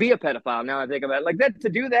he might be a pedophile now I think about it. Like that to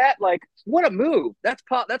do that, like what a move. That's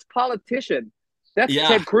politician. That's Yeah,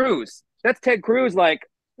 Ted Cruz. That's Ted Cruz. Like,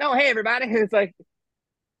 no, hey everybody. And it's like,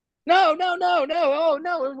 no, no, no, no. Oh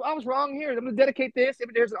no, I was wrong here. I'm gonna dedicate this. If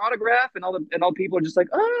there's an autograph, and all people are just like,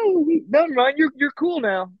 oh, never mind. You're cool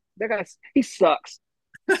now. That guy, he sucks.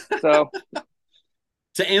 So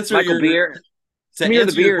to answer Michael your Beer, to smear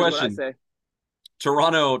the answer your beer is what I question, say.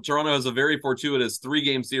 Toronto has a very fortuitous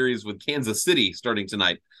 3-game series with Kansas City starting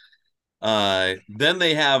tonight. Then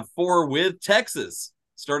they have 4 with Texas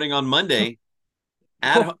starting on Monday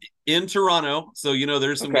in Toronto. So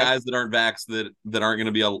there's some Okay. guys that aren't vaxxed that aren't going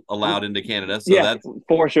to be allowed into Canada. So Yeah,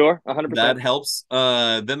 for sure, 100%. that helps.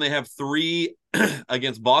 Then they have 3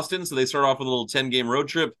 against Boston. So they start off with a little 10-game road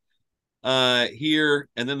trip here,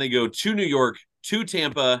 and then they go to New York, to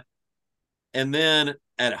Tampa, and then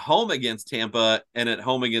at home against Tampa and at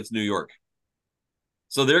home against New York.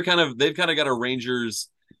 So they've kind of got a Rangers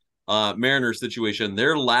Mariners situation.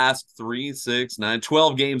 Their last 3, 6, 9,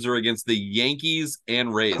 12 games are against the Yankees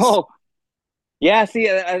and Rays. Oh, yeah. See,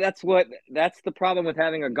 that's the problem with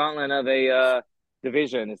having a gauntlet of a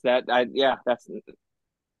division is that that's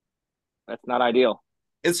not ideal.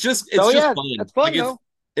 It's just Yeah, fun. that's fun Like though.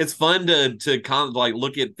 it's fun to like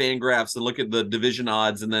look at fan graphs and look at the division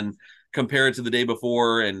odds and then compare it to the day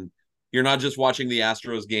before, and you're not just watching the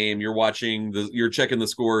Astros game, you're checking the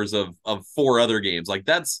scores of 4 other games. Like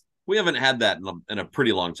we haven't had that in a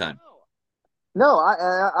pretty long time. No,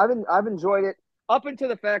 I've enjoyed it up until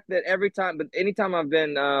the fact that anytime I've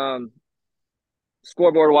been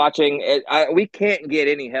scoreboard watching, we can't get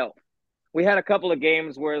any help. We had a couple of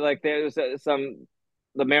games where like there was the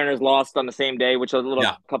Mariners lost on the same day, which was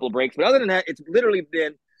couple of breaks. But other than that, it's literally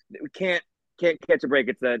been we can't catch a break.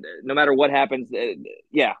 It's no matter what happens,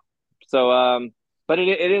 yeah. So but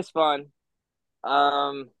it is fun.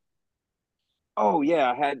 Oh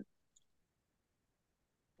yeah,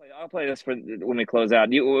 I'll play this for when we close out.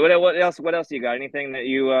 What else? What else you got? Anything that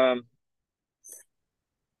you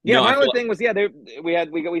Yeah, No, I my only feel thing was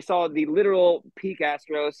we saw the literal peak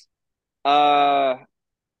Astros. Uh,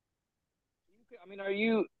 I mean, are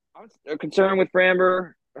you concerned with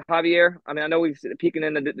Framber, Javier? I mean, I know we've peeking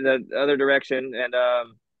in the other direction, and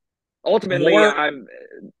ultimately, more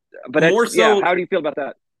But more so how do you feel about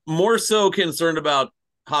that? more so concerned about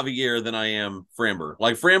Javier than I am Framber.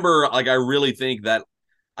 Like Framber, like I really think that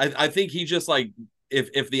I think he just like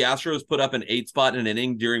if the Astros put up an 8 spot in an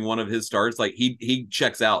inning during one of his starts, like he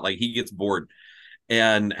checks out, like he gets bored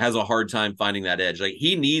and has a hard time finding that edge. Like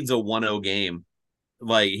he needs a 1-0 game.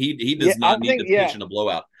 Like he does not need to pitch in a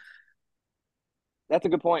blowout. That's a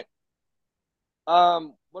good point.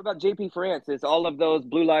 What about JP France? Is all of those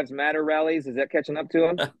Blue Lives Matter rallies, is that catching up to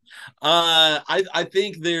him? I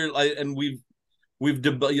think they're like, and we've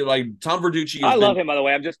like Tom Verducci. I love him, by the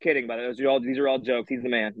way. I'm just kidding, but these are all jokes. He's the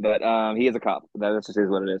man, but he is a cop. That just is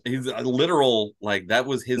what it is. He's a literal, like that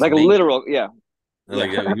was his like major. A literal, yeah.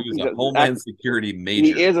 Like he was a Homeland Security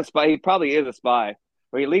major. He is a spy. He probably is a spy,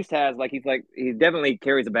 or he at least has he definitely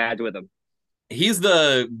carries a badge with him. he's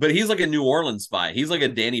like a New Orleans spy. He's like a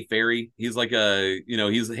Danny Ferry. He's like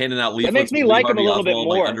he's handing out That makes leaflets me with Lee like him a Harvey little bit Oswald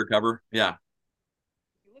like more. undercover. Yeah.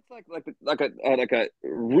 He looks like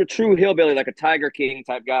a true hillbilly, like a Tiger King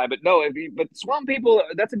type guy. But no, but Swamp People,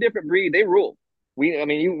 that's a different breed. They rule. I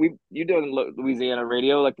mean, you do it in Louisiana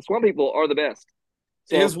radio. Like the Swamp People are the best.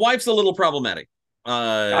 His So wife's a little problematic.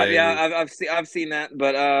 yeah, I've seen that.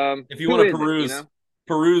 But If you who want to is it? You know,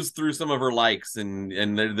 peruse through some of her likes, and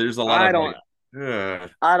there's a lot I of don't. like, ugh.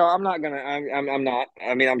 I don't. I'm not gonna. I'm not.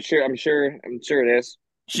 I mean, I'm sure. It is.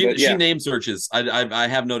 But She yeah, name searches. I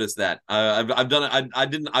have noticed that. I've done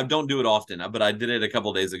it. I don't do it often, but I did it a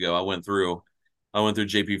couple days ago. I went through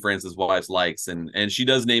JP France's wife's likes, and she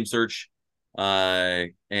does name search.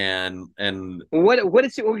 And what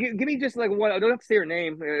is she? Well, give me just like one. I don't have to say her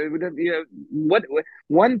name. You know what?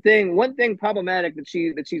 One thing problematic that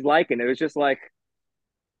she's liking. It was just like,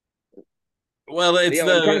 well, it's yeah.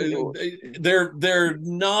 I'm trying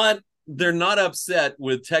to. they're not upset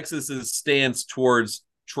with Texas's stance towards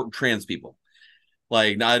trans people.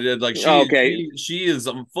 Like not like Oh, okay. she is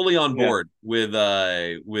fully on Yeah. board with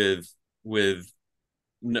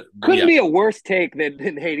Couldn't yeah. be a worse take than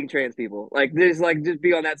hating trans people. Like this, like just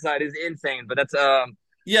be on that side is insane. But that's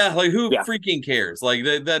Yeah, like who yeah. freaking cares? Like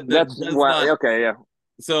that That's does why. not. Okay, yeah.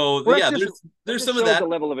 So Well, yeah, that there's just some of shows the that.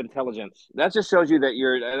 level of intelligence. That just shows you that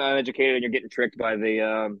you're uneducated and you're getting tricked by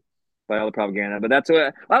all the propaganda. But that's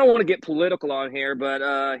what I don't want to get political on here. But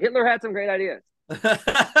Hitler had some great ideas.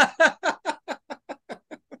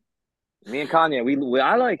 Me and Kanye,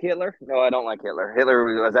 I like Hitler. No, I don't like Hitler.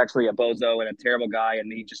 Hitler was actually a bozo and a terrible guy,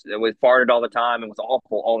 and he just was farted all the time and was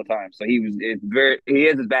awful all the time. So he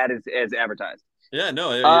is as bad as advertised. Yeah,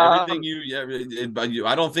 no, everything Um,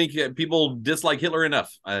 I don't think people dislike Hitler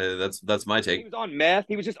enough. That's my he take. was on meth.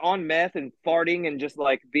 He was just on meth and farting and just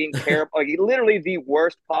like being terrible. Like literally the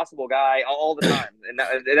worst possible guy all the time. And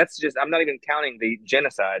that's just I'm not even counting the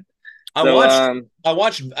genocide. I So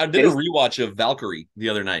watched I yeah, did a rewatch of Valkyrie the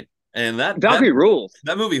other night, and Valkyrie rules.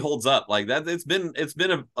 that movie holds up. Like that, it's been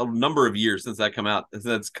a number of years since that's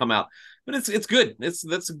come out, but it's good. It's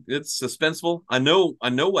suspenseful. I know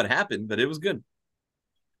what happened, but it was good.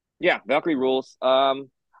 Yeah, Valkyrie rules. I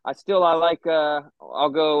like I'll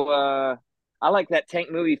go I like that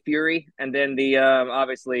tank movie Fury and then the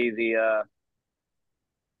obviously the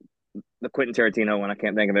Quentin Tarantino one. I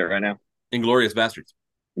can't think of it right now. Inglorious Bastards.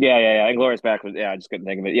 Yeah. Inglorious Backwards. Yeah, I just couldn't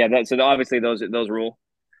think of it. Yeah, so obviously those rule.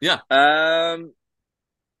 Yeah. Um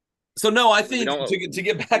So no, I we think don't to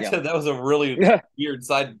get back yeah. to that was a really weird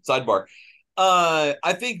sidebar.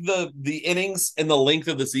 I think the innings and the length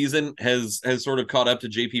of the season has sort of caught up to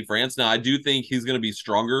JP France. Now I do think he's going to be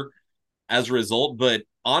stronger as a result, but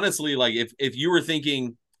honestly, like if you were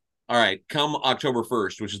thinking, all right, come October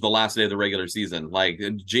 1st, which is the last day of the regular season, like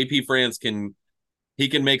JP France he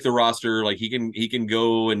can make the roster, like he can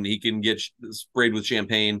go and he can get sprayed with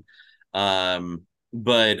champagne.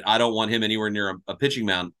 But I don't want him anywhere near a pitching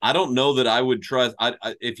mound. I don't know that I would trust.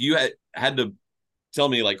 If you had to tell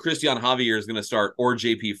me like Christian Javier is going to start or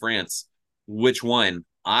JP France, which one?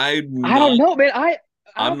 I don't know, man. I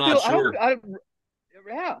I'm don't not feel I don't sure.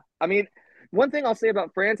 yeah. I mean, one thing I'll say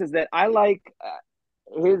about France is that I like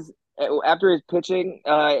his after his pitching,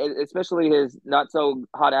 especially his not so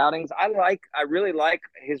hot outings. I really like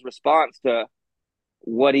his response to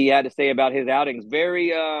what he had to say about his outings.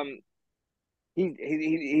 Very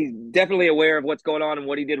he's definitely aware of what's going on and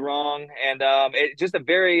what he did wrong, and it's just a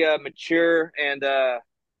very mature and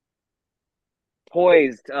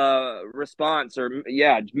poised response or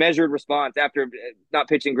measured response after not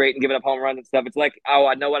pitching great and giving up home runs and stuff. It's like, oh,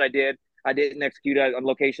 I know what I did. I didn't execute on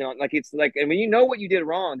location. Like it's like, and when you know what you did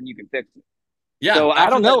wrong, then you can fix it. Yeah, So I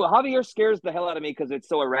after don't that, know. Javier scares the hell out of me because it's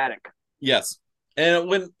so erratic. yes. And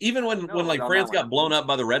when No, like on that France one. got blown up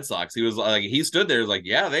by the Red Sox, he was like he stood there, was like,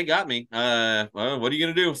 yeah, they got me. Well, what are you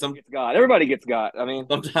gonna do? Everybody gets got. I mean,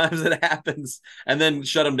 Sometimes it happens, and then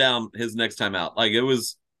shut him down his next time out. Like it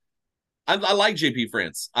was. I like JP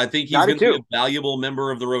France. I think he's I do going to be too. a valuable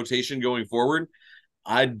member of the rotation going forward.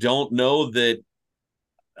 I don't know that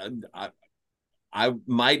I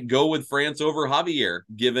might go with France over Javier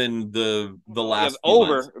given the last few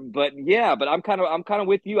months. But I'm kind of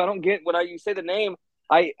with you. I don't get when you say the name.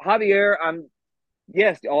 Javier.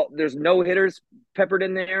 Yes. There's no hitters peppered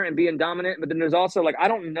in there and being dominant, but then there's also like I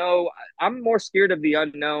don't know. I'm more scared of the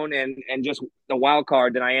unknown and just the wild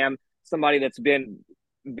card than I am somebody that's been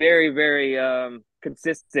very very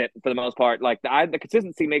consistent for the most part. Like the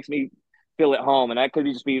consistency makes me feel at home, and that could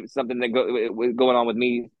just be something that going on with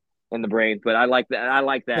me in the brain. But I like that. I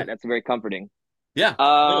like that. That's very comforting. Yeah, no,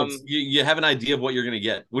 Um, you have an idea of what you're going to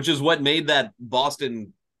get, which is what made that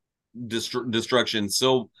Boston destruction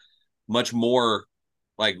so much more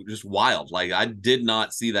like just wild. Like I did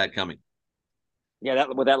not see that coming. Yeah,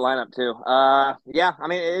 that with that lineup too. Yeah, I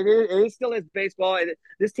mean it still is baseball.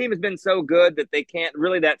 This team has been so good that they can't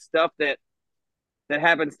really that stuff that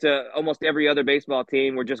happens to almost every other baseball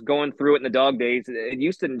team. We're just going through it in the dog days. It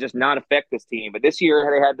used to just not affect this team, but this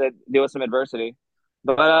year they had to deal with some adversity.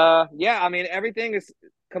 But yeah, I mean everything is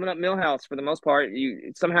coming up Millhouse for the most part.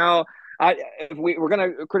 You somehow, if we're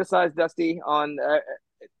gonna criticize Dusty on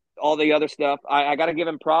all the other stuff, I got to give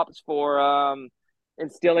him props for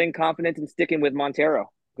instilling confidence and sticking with Montero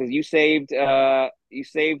because you saved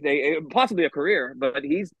possibly a career, but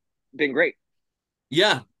he's been great.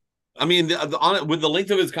 Yeah, I mean, with the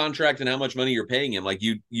length of his contract and how much money you're paying him, like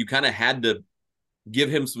you kind of had to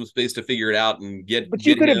give him some space to figure it out and get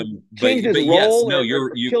you could have him. changed his yes, role no,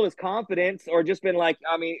 or kill his confidence or just been like,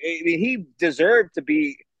 I mean, he deserved to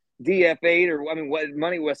be DFA'd or I mean, what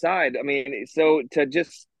money was aside. I mean, so to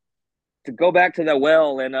go back to the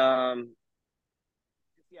well and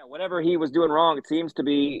yeah, whatever he was doing wrong, it seems to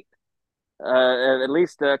be at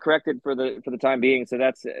least corrected for the time being. So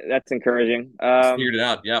that's encouraging. Figured it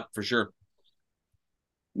out. Yeah, for sure.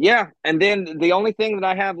 Yeah, and then the only thing that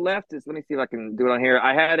I have left is let me see if I can do it on here.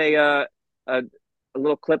 I had a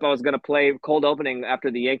little clip I was going to play cold opening after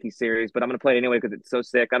the Yankee series, but I'm going to play it anyway because it's so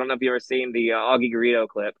sick. I don't know if you ever seen the Augie Garrido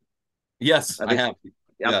clip. Yes, I have.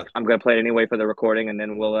 Yeah, I'm going to play it anyway for the recording, and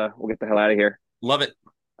then we'll get the hell out of here. Love it.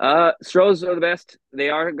 Stros are the best. They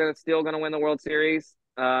are still going to win the World Series.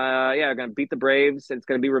 Yeah, going to beat the Braves. It's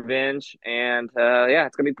going to be revenge, and yeah,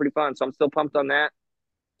 it's going to be pretty fun. So I'm still pumped on that.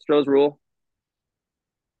 Stros rule.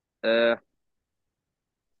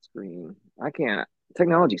 Screen. I can't.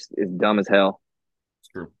 Technology is dumb as hell. It's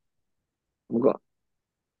true.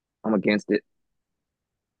 I'm against it.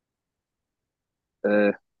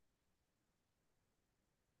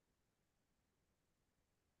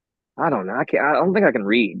 I don't know. I don't think I can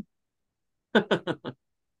read. Okay,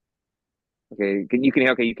 you can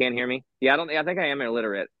okay, you can't hear me? Yeah, I think I am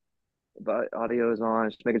illiterate. But audio is on,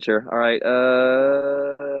 just making sure. All right.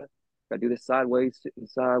 Gotta do this sideways, sitting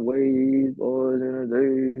sideways, boys in a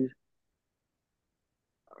days.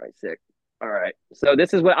 All right, sick. All right. So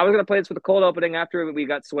this is what I was gonna play this for the cold opening after we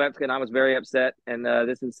got swept, and I was very upset. And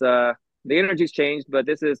this is the energy's changed, but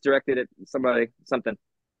this is directed at something.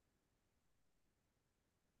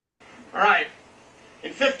 All right.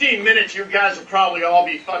 In 15 minutes, you guys will probably all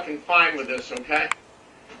be fucking fine with this, okay?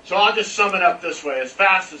 So I'll just sum it up this way, as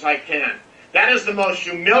fast as I can. That is the most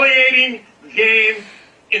humiliating game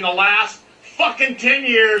in the last fucking 10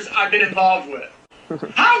 years I've been involved with.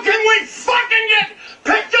 How can we fucking get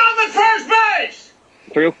picked off at first base?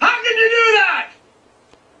 True. How can you do that?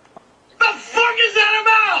 The fuck is that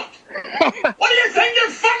about? What do you think you're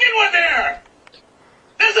fucking with here?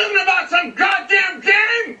 This isn't about some goddamn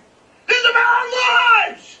game. This is about our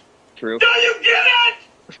lives. True. Do you get it?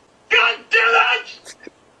 God damn it!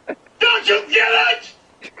 Don't you get it?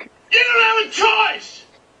 You don't have a choice.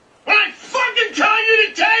 When I fucking tell you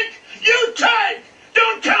to take, you take.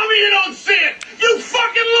 Don't tell me you don't see it. You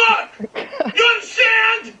fucking look. You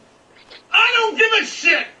understand? I don't give a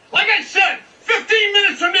shit. Like I said, 15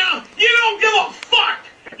 minutes from now, you don't give a fuck.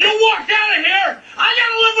 You walk out of here. I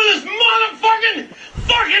gotta live with this motherfucking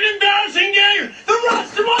fucking embarrassing game the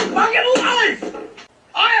rest of my fucking life.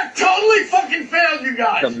 I have totally fucking failed you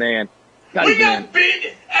guys. The man. We got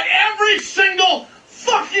beat at every single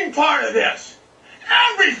fucking part of this.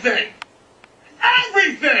 Everything.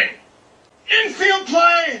 Everything. Infield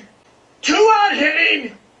play, 2-out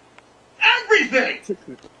hitting, everything.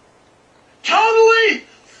 Totally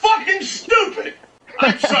fucking stupid.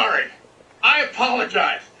 I'm sorry. I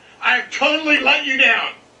apologize. I have totally let you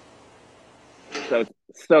down.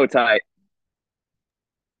 So tight.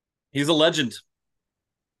 He's a legend.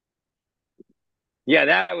 Yeah,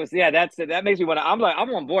 that makes me want to. I'm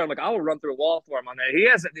on board. I'm like, I will run through a wall for him on that. He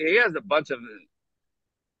has a bunch of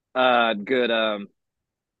good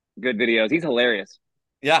videos. He's hilarious.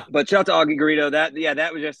 Yeah. But shout out to Augie Garrido.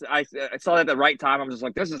 That was just I saw that at the right time. I'm just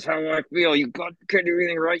like, this is how I feel. You can't do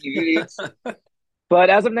anything right, you idiots. But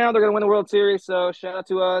as of now, they're gonna win the World Series. So shout out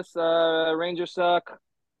to us. Rangers suck.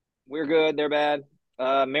 We're good. They're bad.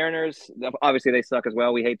 Mariners, obviously they suck as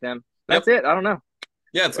well. We hate them. That's it. I don't know.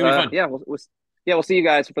 Yeah, it's gonna be fun. Yeah, we'll see you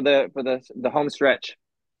guys for the home stretch.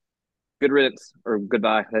 Good riddance or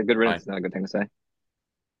goodbye. Good riddance is not a good thing to say.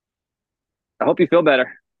 I hope you feel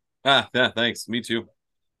better. Yeah, thanks. Me too.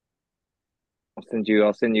 I'll send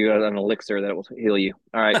you an elixir that will heal you.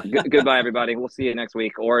 All right. Goodbye, everybody. We'll see you next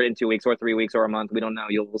week or in 2 weeks or 3 weeks or a month. We don't know.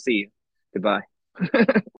 We'll see you. Goodbye. But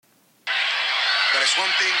it's one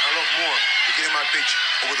thing I love more than getting my pitch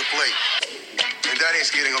over the plate.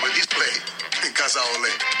 Thanksgiving over this play in Casa Ole.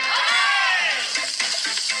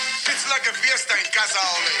 It's like a fiesta in Casa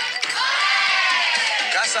Ole.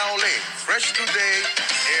 Casa Ole, fresh today,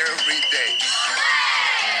 every day.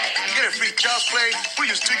 Get a free child's play. We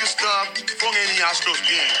just take your stuff from any Astros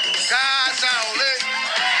game. Casa Ole.